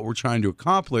really what we're trying to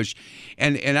accomplish.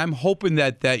 And I'm hoping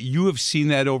that you have seen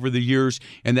that over the years,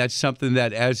 and that's something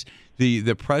that as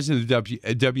the president of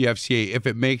WFCA, if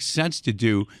it makes sense to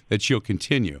do, that you'll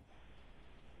continue.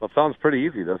 Well, it sounds pretty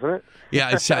easy, doesn't it?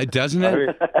 Yeah, doesn't it? I mean,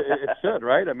 it should,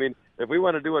 right? I mean, if we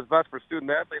want to do what's best for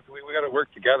student athletes, we got to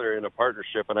work together in a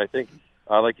partnership. And I think,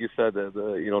 like you said,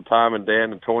 Tom and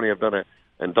Dan and Tony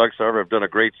and Doug Sarver have done a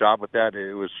great job with that.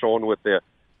 It was shown with the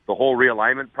whole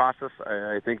realignment process.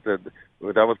 I think that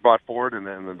was brought forward, and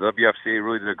the WFCA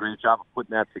really did a great job of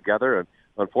putting that together. And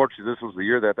unfortunately, this was the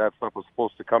year that stuff was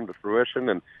supposed to come to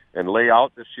fruition and lay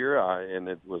out this year, and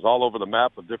it was all over the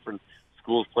map of different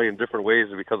schools playing different ways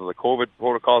because of the COVID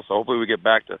protocol. So hopefully we get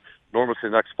back to normalcy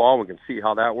next fall. We can see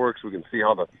how that works. We can see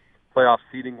how the playoff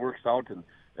seeding works out, and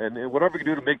whatever we can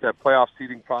do to make that playoff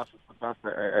seeding process the best,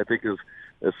 I think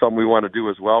is something we want to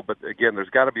do as well. But again, there's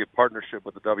got to be a partnership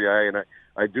with the WIA, and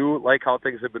I do like how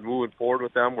things have been moving forward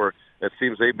with them, where it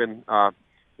seems they've been,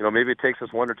 maybe it takes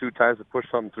us one or two times to push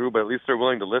something through, but at least they're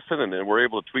willing to listen, and we're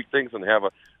able to tweak things and have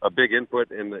a big input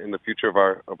in the future of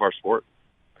our sport.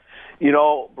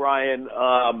 Brian,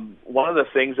 one of the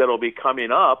things that will be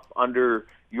coming up under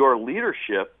your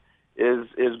leadership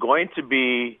is going to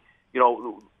be,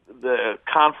 the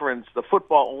conference, the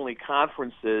football-only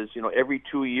conferences. Every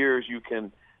 2 years you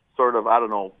can sort of, I don't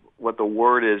know what the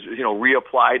word is,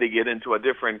 reapply to get into a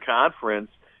different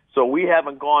conference. So we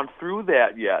haven't gone through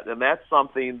that yet, and that's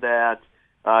something that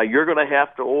you're going to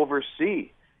have to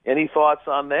oversee. Any thoughts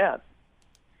on that?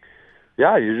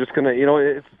 Yeah, you're just going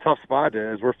to, it's a tough spot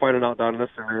as we're finding out down in this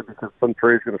area because Sun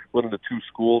Prairie is going to split into two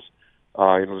schools.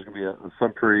 There's going to be a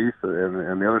Sun Prairie East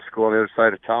and the other school on the other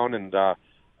side of town. And,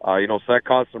 so that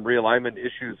caused some realignment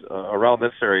issues around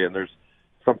this area. And there's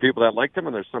some people that liked them,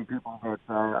 and there's some people that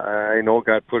I know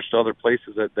got pushed to other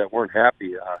places that weren't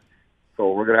happy.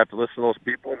 So we're going to have to listen to those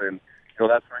people. And,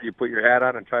 that's where you put your hat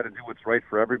on and try to do what's right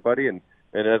for everybody. And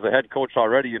as a head coach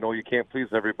already, you can't please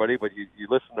everybody, but you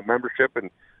listen to membership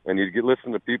and you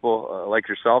listen to people like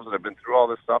yourselves that have been through all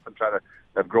this stuff and try to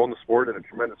have grown the sport in a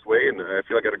tremendous way. And I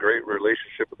feel like I got a great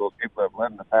relationship with those people that have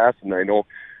led in the past. And I know,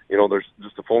 there's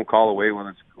just a phone call away, whether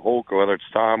it's Hulk or whether it's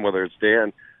Tom, whether it's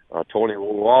Dan, Tony,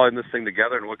 we're all in this thing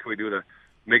together. And what can we do to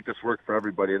make this work for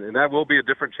everybody? And that will be a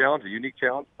different challenge, a unique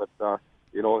challenge, but,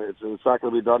 it's not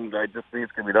going to be done. I just think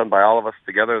it's going to be done by all of us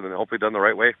together and hopefully done the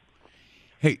right way.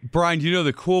 Hey, Brian,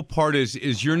 the cool part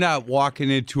is you're not walking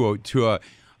into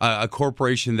a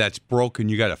corporation that's broken.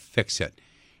 You got to fix it.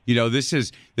 This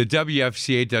is the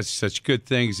WFCA does such good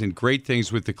things and great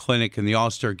things with the clinic and the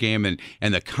All-Star Game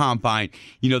and the Combine.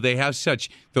 They have such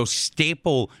those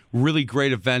staple, really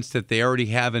great events that they already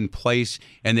have in place,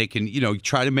 and they can,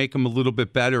 try to make them a little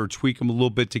bit better or tweak them a little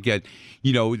bit to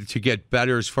get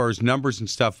better as far as numbers and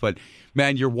stuff. But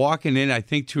man, you're walking in, I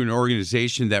think, to an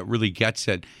organization that really gets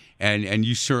it. And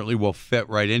you certainly will fit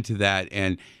right into that.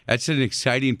 And that's an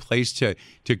exciting place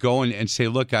to go and say,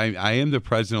 look, I am the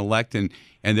president-elect,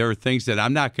 and there are things that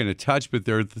I'm not going to touch, but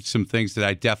there are some things that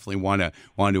I definitely want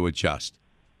to adjust.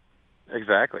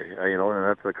 Exactly. And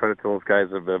that's a credit to those guys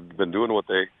that have been doing what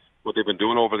they've been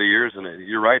doing over the years. And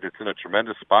you're right, it's in a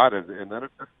tremendous spot. And then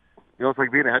it's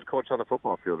like being a head coach on the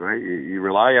football field, right? You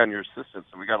rely on your assistants.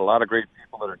 And we got a lot of great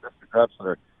people that are district reps that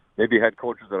are maybe head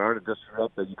coaches that aren't a district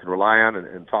rep that you can rely on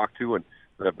and talk to and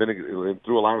that have been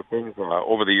through a lot of things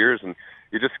over the years. And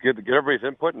you just get everybody's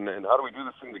input and how do we do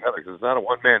this thing together? Because it's not a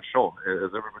one-man show, as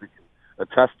everybody can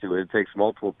attest to. It takes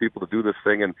multiple people to do this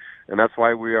thing, and that's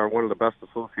why we are one of the best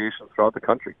associations throughout the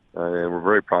country, and we're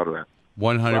very proud of that.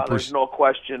 100%. Well, there's no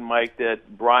question, Mike,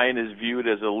 that Brian is viewed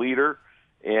as a leader,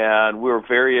 and we're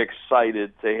very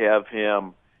excited to have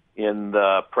him in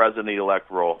the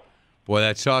president-elect role. Boy,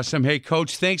 that's awesome. Hey,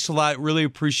 Coach, thanks a lot. Really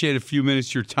appreciate a few minutes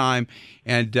of your time.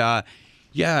 And,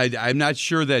 I'm not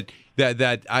sure that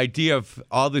idea of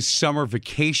all this summer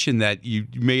vacation that you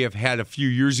may have had a few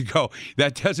years ago,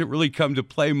 that doesn't really come to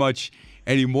play much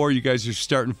anymore. You guys are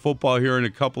starting football here in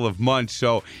a couple of months.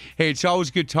 So, hey, it's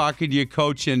always good talking to you,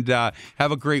 Coach, and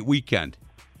have a great weekend.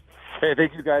 Hey,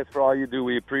 thank you guys for all you do.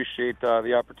 We appreciate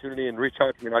the opportunity, and reach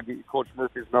out to me, and I'll get you Coach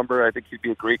Murphy's number. I think he'd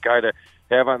be a great guy to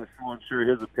have on the show and share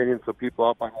his opinion so people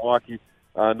up on Milwaukee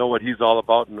know what he's all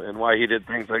about and why he did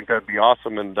things. I think that'd be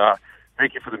awesome, and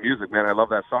thank you for the music, man. I love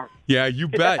that song. Yeah, you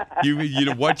bet. You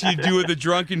know, what do you do with the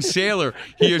Drunken Sailor?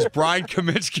 He is Brian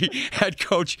Kaminsky, head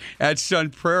coach at Sun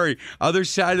Prairie. Other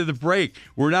side of the break,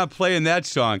 we're not playing that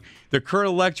song. The current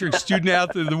electric student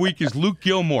athlete of the week is Luke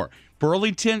Gilmore,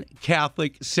 Burlington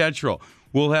Catholic Central.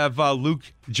 We'll have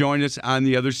Luke join us on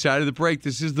the other side of the break.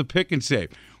 This is the Pick and Save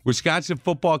Wisconsin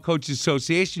Football Coaches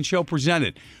Association show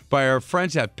presented by our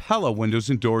friends at Pella Windows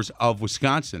and Doors of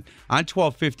Wisconsin on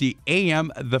 1250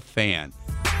 AM The Fan.